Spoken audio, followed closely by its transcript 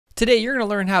Today you're going to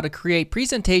learn how to create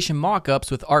presentation mockups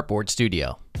with Artboard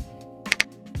Studio.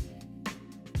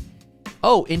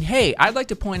 Oh, and hey, I'd like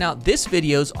to point out this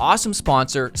video's awesome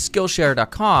sponsor,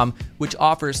 Skillshare.com, which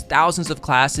offers thousands of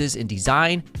classes in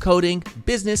design, coding,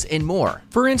 business, and more.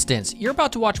 For instance, you're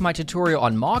about to watch my tutorial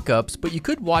on mockups, but you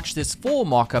could watch this full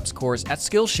mockups course at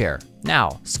Skillshare.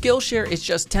 Now, Skillshare is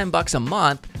just $10 a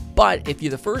month, but if you're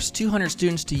the first 200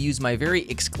 students to use my very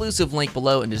exclusive link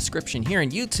below in the description here on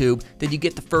YouTube, then you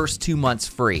get the first 2 months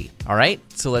free. All right,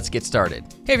 so let's get started.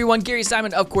 Hey everyone, Gary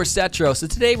Simon of Corsetro. So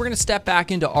today we're gonna step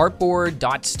back into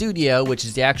Artboard.studio, which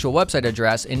is the actual website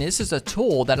address, and this is a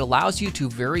tool that allows you to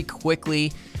very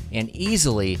quickly and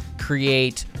easily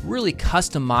create really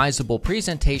customizable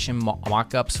presentation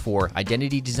mockups for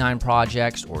identity design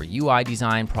projects or UI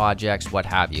design projects, what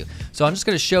have you. So I'm just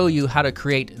gonna show you how to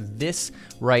create this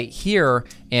right here,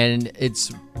 and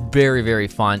it's very, very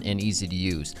fun and easy to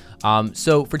use.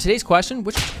 So for today's question,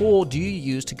 which tool do you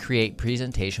use to create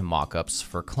presentation mockups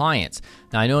for clients?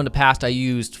 Now I know in the past I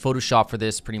used Photoshop for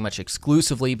this pretty much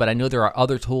exclusively, but I know there are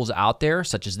other tools out there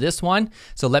such as this one.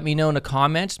 So let me know in the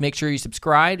comments, make sure you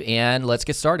subscribe, and let's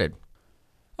get started.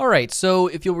 All right, so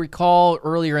if you'll recall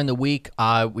earlier in the week,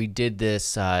 we did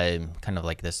this kind of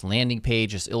like this landing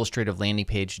page, this illustrative landing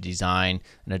page design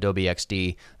in Adobe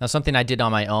XD. Now something I did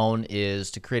on my own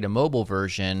is to create a mobile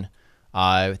version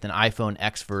with an iPhone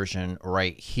X version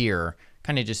right here,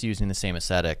 kind of just using the same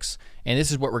aesthetics. And this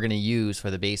is what we're gonna use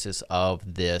for the basis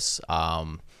of this,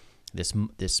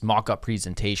 this mock-up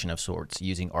presentation of sorts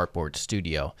using Artboard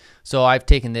Studio. So I've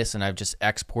taken this and I've just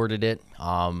exported it.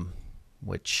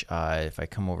 Which if I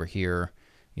come over here,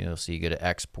 so you go to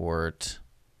export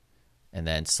and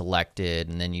then selected,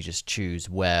 and then you just choose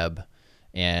web,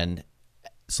 and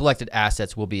selected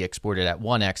assets will be exported at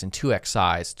 1x and 2x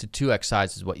size. To 2x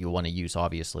size is what you want to use,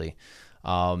 obviously.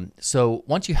 So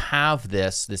once you have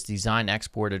this design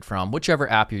exported from whichever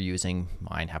app you're using,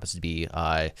 mine happens to be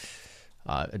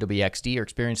Adobe XD or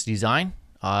Experience Design,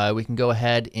 we can go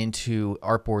ahead into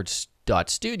Artboard.studio.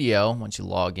 Once you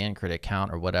log in, create an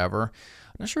account or whatever.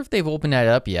 I'm not sure if they've opened that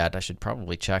up yet. I should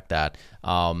probably check that.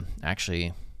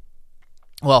 Actually,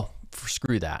 well,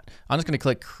 screw that. I'm just going to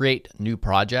click Create New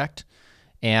Project.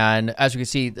 And as you can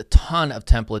see, a ton of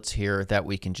templates here that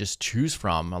we can just choose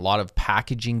from. A lot of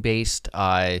packaging-based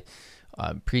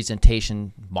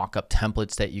presentation mock-up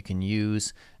templates that you can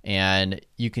use. And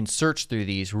you can search through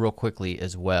these real quickly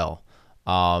as well.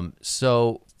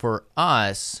 So for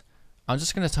us, I'm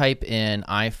just going to type in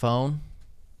iPhone,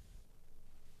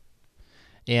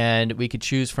 and we could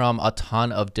choose from a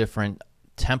ton of different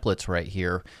templates right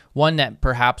here. One that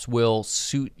perhaps will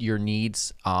suit your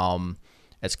needs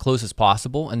as close as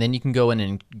possible, and then you can go in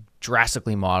and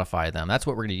drastically modify them. That's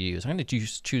what we're going to use. I'm going to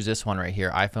choose this one right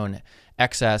here, iPhone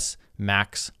XS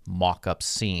Max Mockup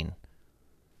Scene.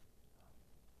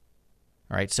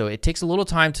 All right, so it takes a little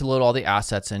time to load all the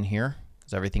assets in here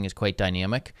because everything is quite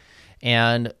dynamic.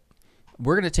 And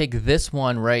we're going to take this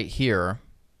one right here,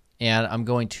 and I'm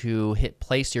going to hit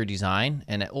Place Your Design,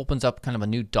 and it opens up kind of a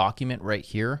new document right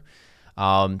here.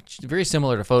 Very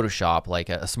similar to Photoshop, like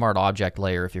a smart object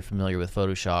layer if you're familiar with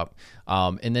Photoshop.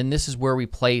 And then this is where we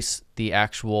place the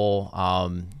actual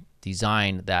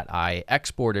design that I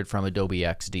exported from Adobe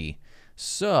XD.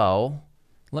 So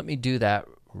let me do that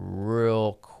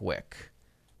real quick.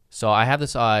 So I have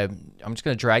this, I'm just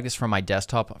going to drag this from my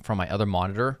desktop, from my other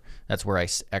monitor. That's where I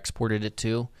exported it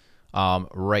to,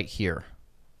 right here.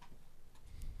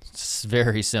 It's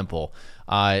very simple.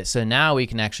 So now we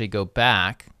can actually go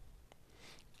back,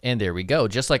 and there we go.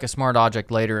 Just like a smart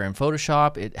object layer in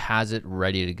Photoshop, it has it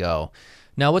ready to go.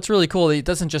 Now what's really cool, it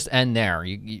doesn't just end there.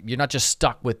 You're not just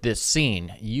stuck with this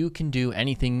scene. You can do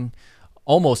anything,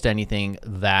 almost anything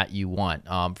that you want.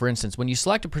 For instance, when you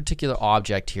select a particular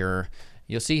object here,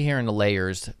 you'll see here in the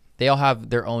layers, they all have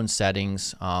their own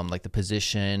settings, like the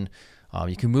position.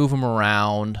 You can move them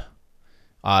around.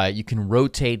 You can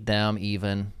rotate them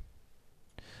even.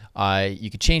 You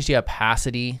can change the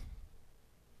opacity.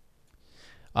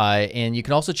 And you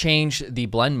can also change the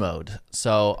blend mode.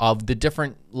 So of the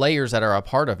different layers that are a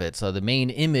part of it. So the main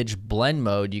image blend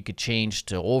mode, you could change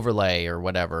to overlay or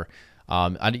whatever.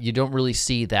 You don't really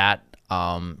see that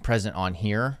present on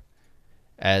here,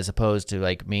 as opposed to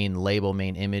like main label,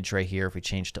 main image right here if we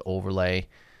change to overlay.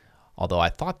 Although I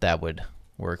thought that would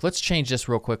work. Let's change this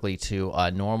real quickly to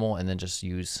normal, and then just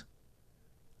use,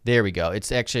 there we go.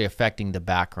 It's actually affecting the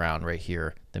background right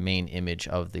here, the main image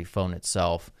of the phone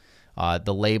itself.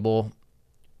 The label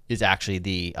is actually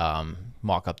the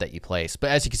mock-up that you place.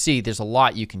 But as you can see, there's a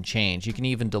lot you can change. You can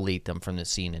even delete them from the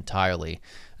scene entirely.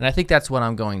 And I think that's what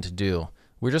I'm going to do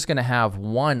we're just going to have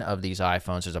one of these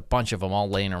iPhones. There's a bunch of them all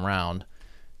laying around.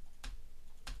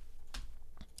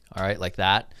 All right, like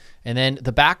that. And then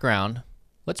the background,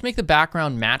 let's make the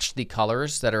background match the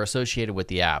colors that are associated with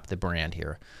the app, the brand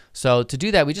here. So to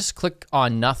do that, we just click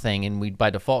on nothing, and we by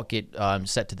default get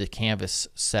set to the canvas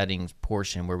settings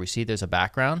portion where we see there's a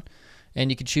background. And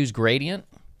you can choose gradient.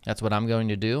 That's what I'm going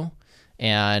to do.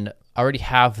 And I already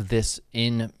have this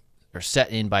in or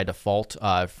set in by default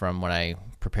from when I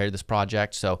prepared this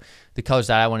project. So the colors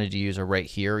that I wanted to use are right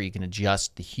here. You can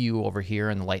adjust the hue over here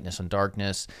and the lightness and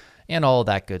darkness and all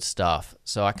that good stuff.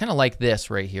 So I kind of like this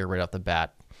right here, right off the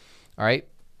bat. All right.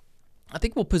 I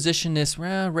think we'll position this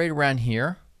right around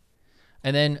here.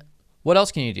 And then what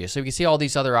else can you do? So you can see all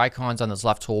these other icons on this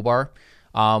left toolbar.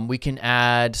 We can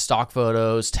add stock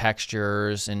photos,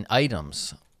 textures, and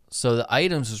items. So the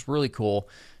items is really cool.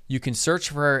 You can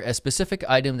search for a specific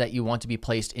item that you want to be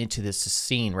placed into this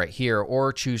scene right here,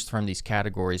 or choose from these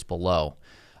categories below.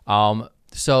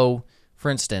 So for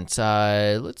instance,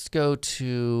 let's go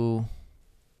to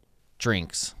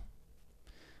drinks.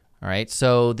 All right,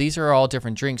 so these are all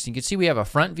different drinks. You can see we have a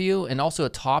front view and also a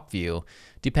top view,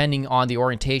 depending on the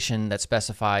orientation that's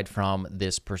specified from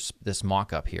this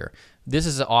mock-up here. This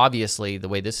is obviously, the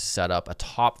way this is set up, a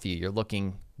top view. You're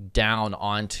looking down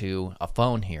onto a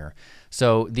phone here.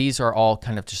 So these are all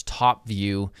kind of just top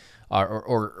view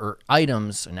or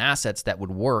items and assets that would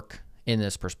work in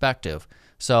this perspective.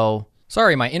 So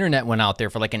sorry, my internet went out there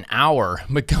for like an hour,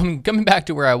 but coming back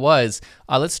to where I was,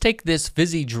 let's take this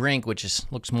fizzy drink, which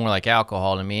looks more like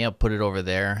alcohol to me. I'll put it over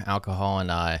there. Alcohol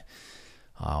and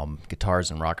guitars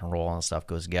and rock and roll and stuff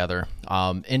goes together.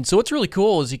 And so what's really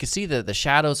cool is you can see that the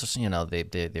shadows, you know,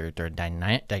 they're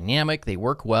dynamic. They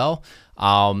work well.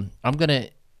 I'm gonna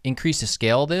increase the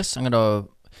scale of this.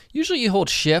 Usually you hold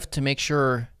Shift to make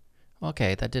sure.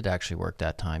 Okay, that did actually work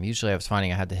that time. Usually I was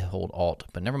finding I had to hold Alt,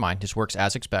 but never mind. This works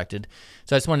as expected.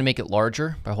 So I just want to make it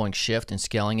larger by holding Shift and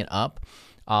scaling it up.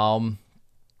 We'll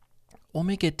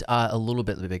make it a little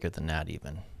bit bigger than that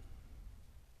even.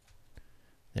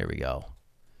 There we go.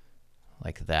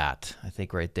 Like that. I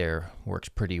think right there works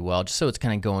pretty well, just so it's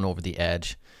kind of going over the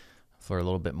edge for a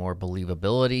little bit more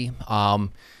believability.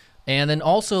 And then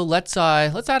also let's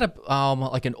add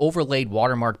like an overlaid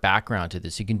watermark background to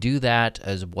this. You can do that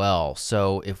as well.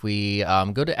 So if we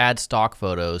go to add stock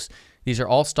photos, these are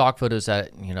all stock photos that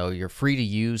you're free to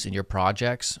use in your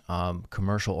projects,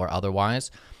 commercial or otherwise.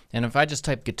 And if I just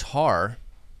type guitar,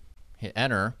 hit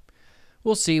enter,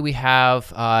 we'll see we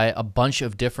have a bunch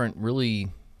of different really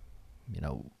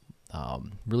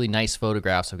nice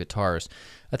photographs of guitars.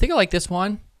 I think I like this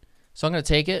one, so I'm going to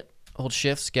take it, hold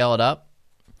Shift, scale it up.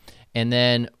 And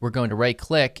then we're going to right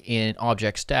click in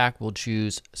Object Stack. We'll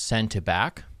choose Send to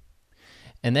Back.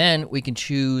 And then we can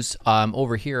choose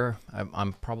over here,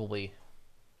 I'm probably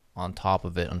on top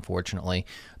of it, unfortunately,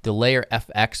 the Layer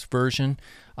FX version,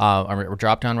 or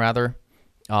drop down rather.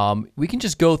 We can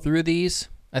just go through these.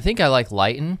 I think I like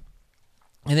lighten.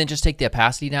 And then just take the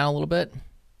opacity down a little bit.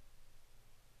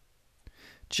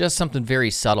 Just something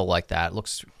very subtle like that. It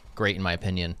looks great in my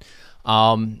opinion.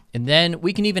 And then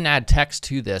we can even add text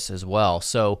to this as well.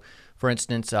 So for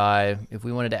instance, if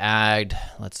we wanted to add,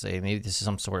 let's say maybe this is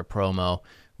some sort of promo,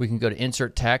 we can go to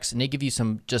insert text and they give you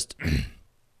some just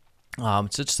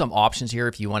some options here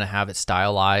if you want to have it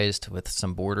stylized with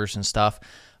some borders and stuff.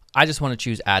 I just want to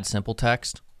choose add simple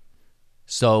text.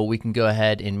 So we can go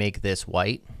ahead and make this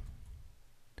white.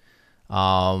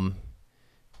 I'll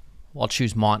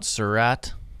choose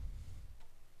Montserrat.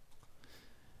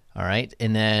 All right,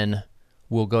 and then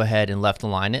we'll go ahead and left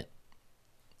align it.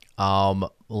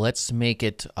 Let's make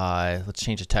it, let's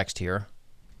change the text here.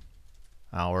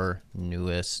 Our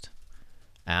newest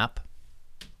app.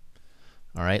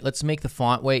 All right, let's make the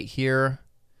font weight here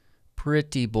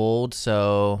pretty bold,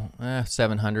 so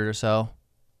 700 or so.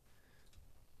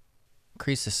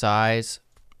 Increase the size.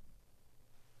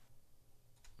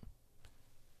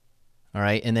 All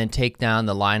right, and then take down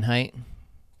the line height.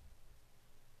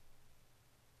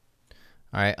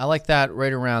 All right, I like that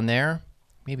right around there,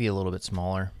 maybe a little bit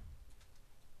smaller.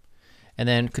 And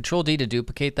then Control D to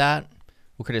duplicate that.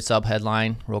 We'll create a sub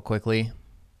headline real quickly.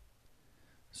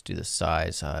 Let's do the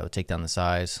size. We'll take down the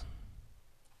size.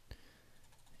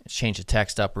 Let's change the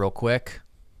text up real quick.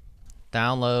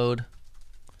 Download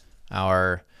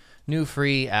our new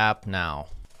free app now.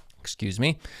 Excuse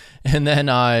me. And then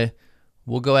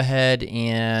we'll go ahead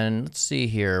and let's see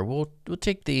here. We'll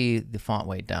take the font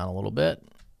weight down a little bit.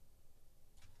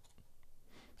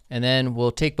 And then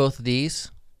we'll take both of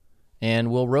these and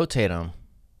we'll rotate them.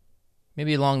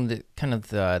 Maybe along the kind of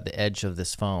the edge of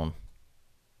this phone.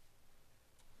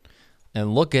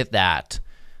 And look at that.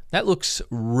 That looks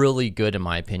really good in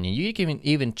my opinion. You can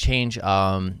even change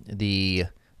the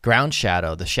ground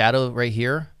shadow, the shadow right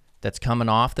here that's coming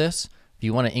off this. If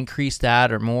you want to increase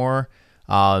that or more,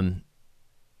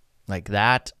 like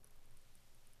that,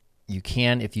 you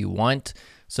can if you want.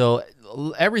 So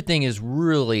everything is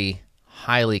really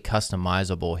highly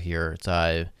customizable here.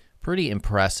 It's pretty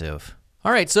impressive.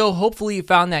 All right, so hopefully you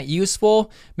found that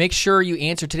useful. Make sure you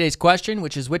answer today's question,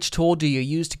 which is which tool do you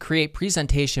use to create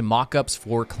presentation mockups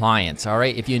for clients? All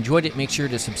right, if you enjoyed it, make sure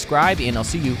to subscribe, and I'll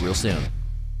see you real soon.